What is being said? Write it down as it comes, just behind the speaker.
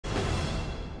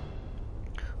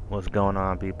What's going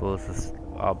on, people? This is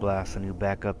All Blast and you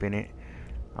back up in it.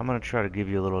 I'm gonna try to give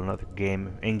you another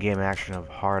in-game action of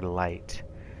Hard Light,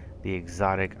 the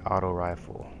exotic auto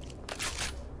rifle.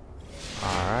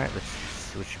 Alright, let's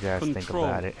see what you guys think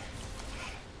about it.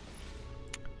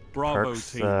 Bravo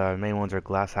Perks, team. main ones are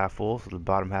glass half full, so the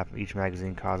bottom half of each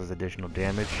magazine causes additional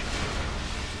damage.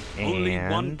 Only And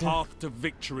one path to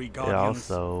victory, it Guardians.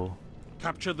 also,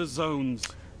 Capture the zones.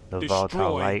 the Destroy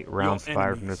volatile light rounds your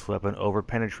fired from enemies. this weapon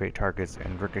over-penetrate targets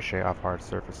and ricochet off hard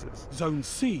surfaces. Zone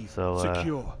C So,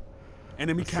 secure.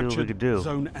 Enemy let's see what we captured could do.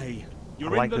 Zone A.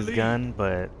 You're I like in the this lead. gun,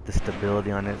 but the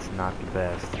stability on it's not the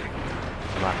best.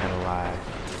 I'm not gonna lie.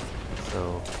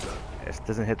 So it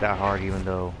doesn't hit that hard, even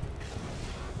though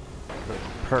the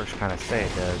perks kind of say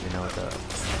it does. You know, with the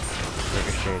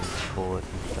ricocheted bullets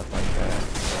and stuff like that.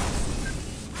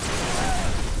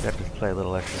 You have to play a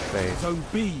little extra safe. Zone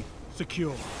B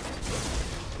secure.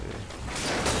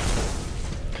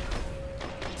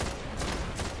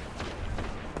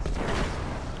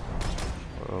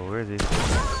 Oh, where is he?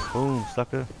 Boom,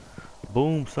 sucker.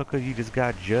 Boom, sucker. You just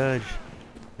got judged.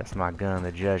 That's my gun,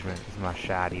 the Judgment. This is my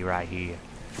shotty right here.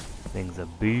 Thing's a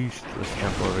beast. Let's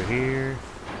jump over here.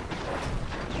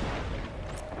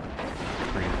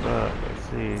 Creep up. Let's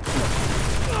see.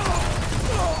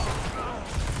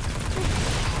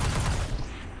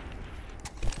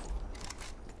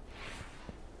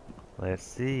 Let's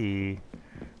see.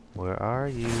 Where are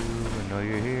you? I know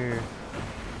you're here.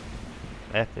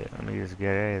 F it. Let me just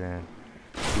get A then.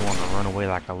 You want to run away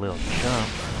like a little chump.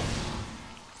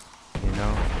 You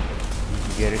know? You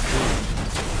can get it too.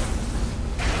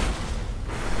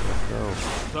 Let's go.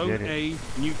 Zone Get it. A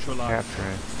neutralized.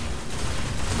 Capturing.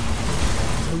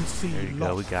 Zone C There you lost.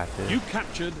 go. We got this. You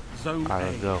captured Zone Alright, A.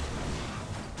 let's go.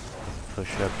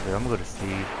 Push up there. I'm gonna go to C.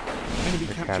 Enemy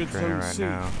They're captured capturing it Zone right C.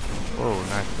 now. Whoa,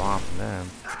 nice bomb from them.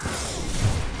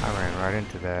 I ran right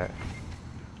into that.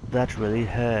 That really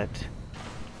hurt.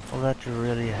 Well, that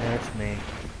really hurts me.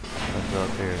 Let's go up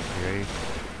here. You ready?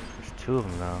 There's two of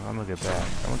them though. I'm gonna get back.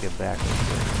 I'm gonna get back.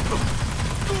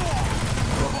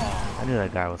 I knew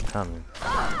that guy was coming.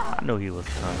 I knew he was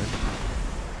coming.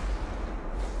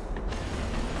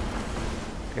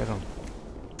 Get him.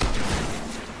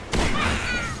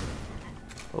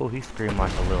 Oh, he screamed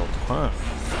like a little punk.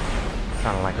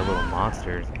 Sounded like a little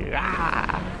monster.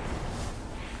 Ah!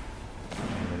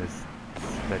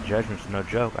 That Judgment's no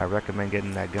joke. I recommend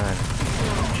getting that gun.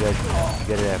 Judgment. You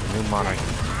get it at New Monarchy.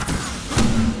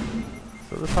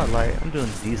 So this Hard Light, I'm doing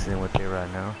decent with it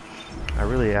right now. I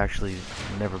really actually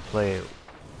never play it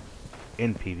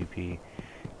in PvP,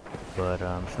 but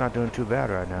it's not doing too bad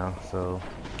right now. So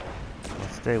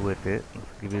let's stay with it.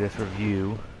 Let's give you this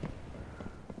review.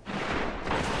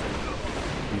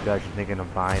 If you guys are thinking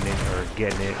of buying it or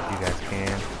getting it, if you guys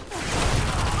can,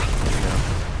 you know,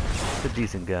 it's a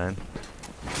decent gun.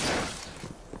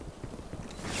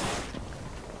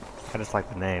 I just like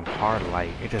the name, Hard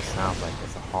Light. It just sounds like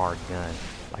it's a hard gun.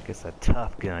 Like it's a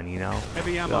tough gun, you know?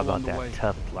 Heavy It's ammo all about on the that way.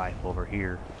 tough life over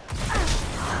here.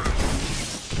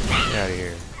 Get out of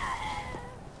here.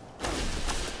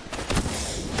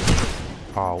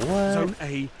 Oh, what? Zone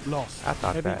A lost. I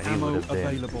thought Heavy that he ammo would have been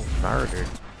available. murdered.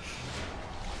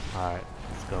 Alright,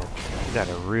 let's go. We got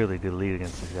a really good lead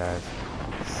against these guys.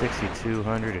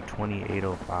 6,200 to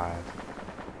 2,805.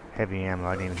 Heavy ammo.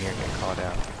 I didn't even hear it get called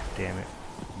out. Damn it.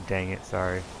 Dang it,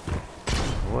 sorry.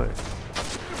 What?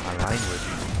 My language.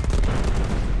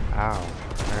 Ow.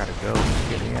 I gotta go.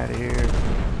 Get me out of here.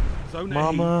 Zone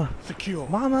Mama. A secure.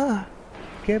 Mama!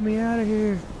 Get me out of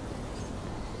here.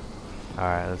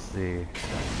 Alright, let's see.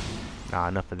 Nah,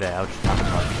 enough of that. I was just talking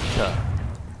about being tough.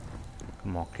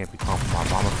 Come on, can't be calm for my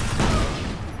mama.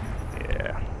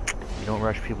 Yeah. You don't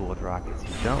rush people with rockets. You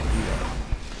don't do that.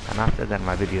 And I've said that in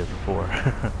my videos before.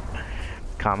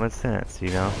 Common sense, you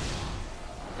know?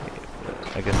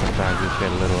 I guess sometimes we get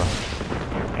a little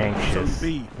anxious. Zone B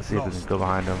Let's see if we lost. can go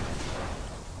behind them.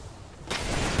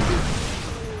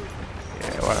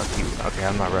 Yeah, why don't you? Okay,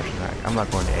 I'm not rushing that. I'm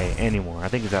not going to A anymore. I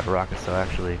think he's out of rockets, so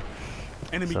actually.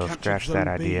 Enemy So captured scratch Zone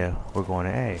that B. idea. We're going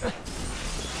to A.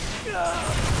 Yeah,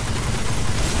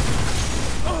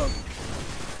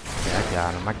 I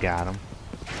got him. I got him.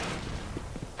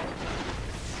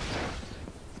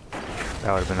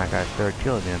 That would have been that guy's third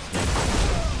kill against me.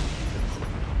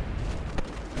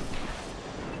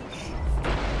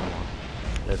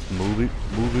 Let's move it,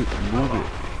 move it, move it.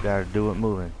 You gotta do it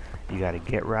moving. You gotta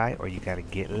get right or you gotta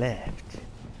get left.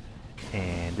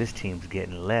 And this team's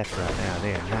getting left right now.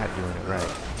 They are not doing it right.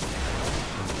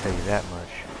 Let me tell you that much.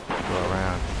 Go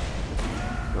around.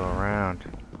 Go around.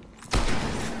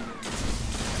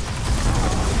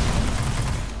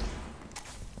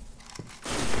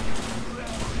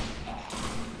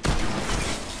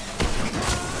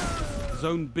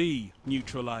 Zone B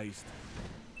neutralized.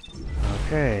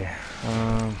 Okay.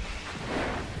 I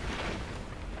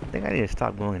think I need to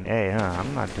stop going A, huh?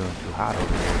 I'm not doing too hot over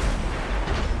here.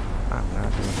 I'm not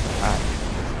doing too hot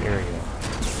in this area.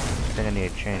 I think I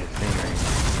need to change the scenery.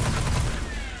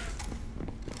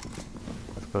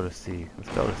 Let's go to C.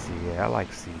 Let's go to C. Yeah, I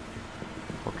like C.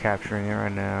 We're capturing it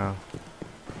right now.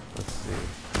 Let's see.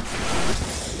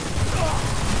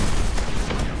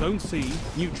 Zone C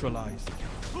neutralized.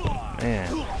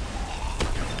 Man.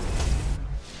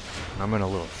 I'm in a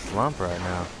little slump right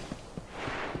now.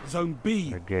 Zone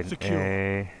B They're getting secure.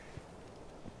 A.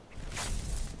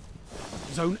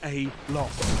 Zone A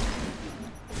lost.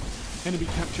 Enemy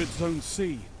captured Zone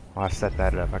C. Oh, I set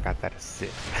that up. I got that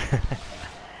assist.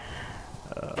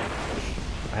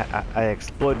 I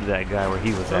exploited that guy where he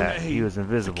was Zone at. A He was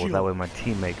invisible. secure. That way my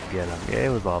teammate could get him. Yeah,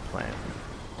 it was all planned.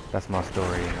 That's my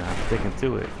story, and I'm sticking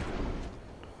to it.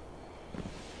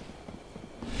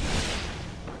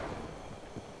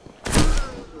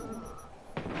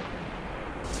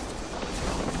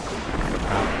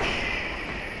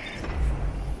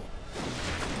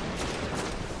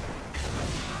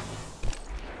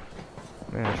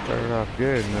 Man, I started off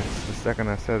good, and the second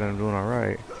I said I'm doing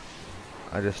alright,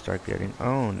 I just start getting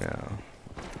owned now.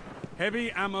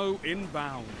 Heavy ammo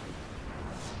inbound.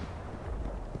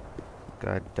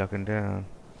 Guy ducking down.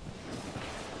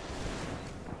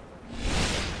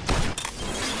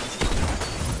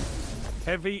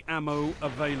 Heavy ammo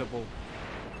available.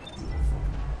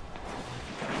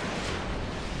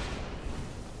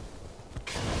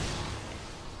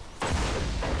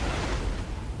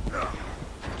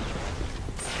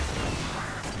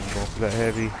 I'm going for that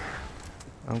heavy.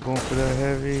 I'm going for that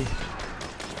heavy.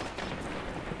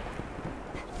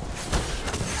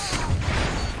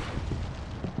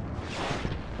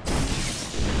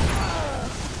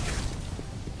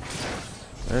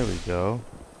 There we go.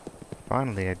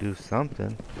 Finally, I do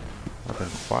something. I've been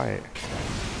quiet.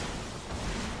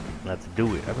 Let's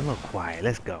do it. I've been a little quiet.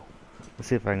 Let's go. Let's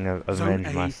see if I can avenge Zone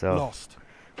A myself. lost.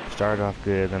 Started off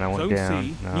good, then I went Zone down.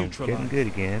 C Now I'm getting neutralized. good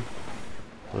again.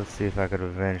 Let's see if I could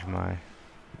avenge my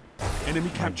Enemy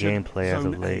captured gameplay as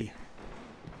Zone of late.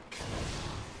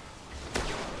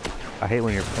 A. I hate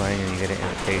when you're playing and you get an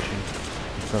invitation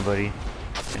from somebody,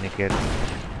 and it gets,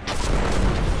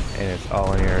 and it's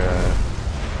all in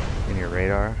your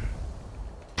radar.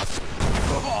 Get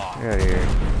out of here.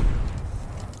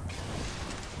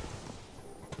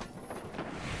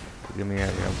 Get me out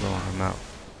of here. I'm going. I'm out.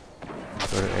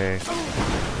 Go to A.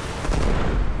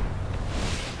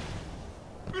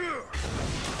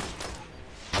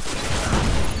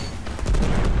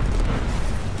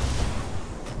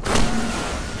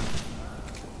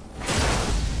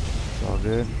 It's all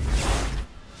good.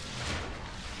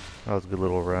 That was a good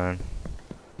little run.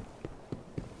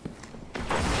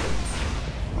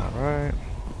 Alright.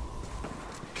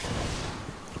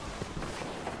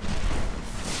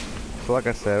 So like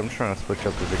I said, I'm trying to switch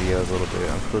up the videos a little bit.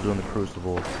 I'm still doing the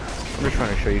Crucible. I'm just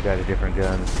trying to show you guys the different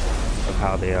guns of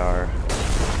how they are.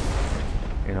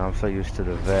 You know, I'm so used to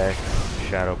the Vex,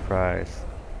 Shadow Price,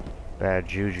 Bad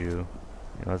Juju.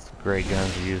 You know, it's great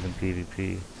guns to use in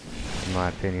PvP, in my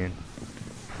opinion.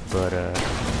 But, you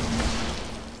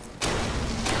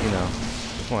know,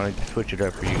 just want to switch it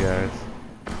up for you guys.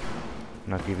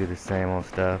 Not give you the same old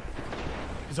stuff.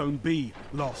 Zone B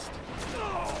lost.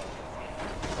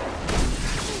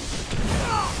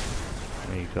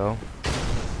 There you go.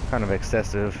 Kind of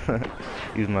excessive.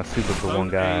 Use my super for Zone one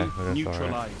guy, A but that's alright.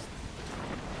 neutralized.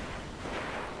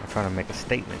 I'm trying to make a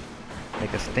statement.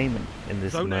 Make a statement in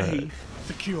this Zone mud. A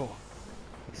secure.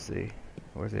 Let's see.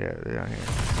 Where's he at? They're down here.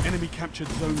 Enemy captured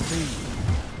Zone B.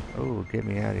 Oh, get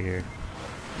me out of here.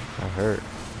 That hurt.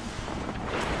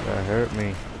 That hurt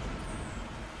me.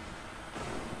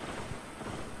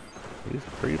 He's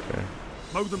creeping.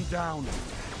 Mow them down.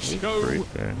 He's Show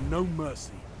creeping. no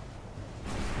mercy.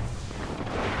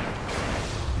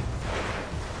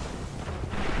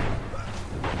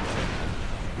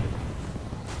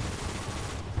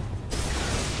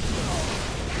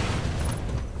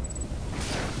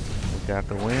 We got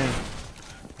the win.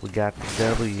 We got the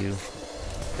W.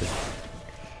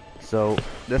 So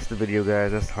that's the video,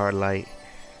 guys. That's Hard Light.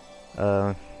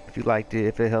 If you liked it,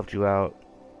 if it helped you out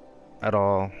at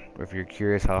all, or if you're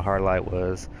curious how Hard Light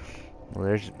was, well,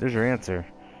 there's your answer.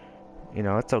 You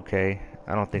know, it's okay.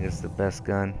 I don't think it's the best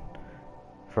gun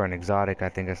for an exotic. I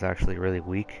think it's actually really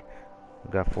weak.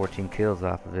 We got 14 kills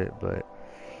off of it, but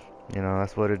you know,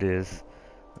 that's what it is.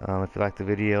 If you like the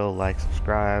video, like,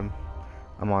 subscribe.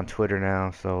 I'm on Twitter now,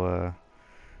 so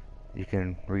you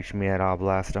can reach me at I'll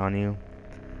Blast on You.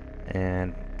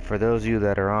 And for those of you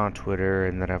that are on Twitter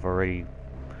and that have already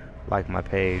like my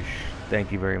page.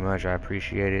 Thank you very much. I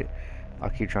appreciate it. I'll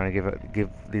keep trying to give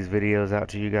these videos out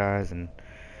to you guys and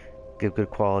give good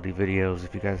quality videos.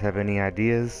 If you guys have any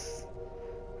ideas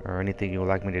or anything you would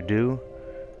like me to do,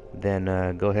 then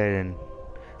go ahead and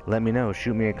let me know.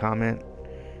 Shoot me a comment.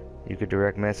 You could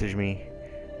direct message me.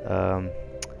 I'm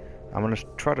gonna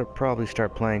try to probably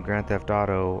start playing Grand Theft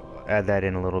Auto, add that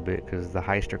in a little bit, because the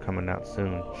heists are coming out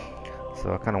soon,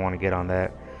 so I kind of want to get on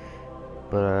that.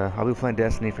 But I'll be playing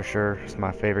Destiny for sure. It's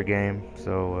my favorite game.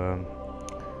 So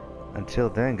until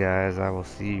then, guys, I will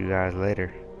see you guys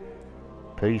later.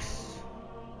 Peace.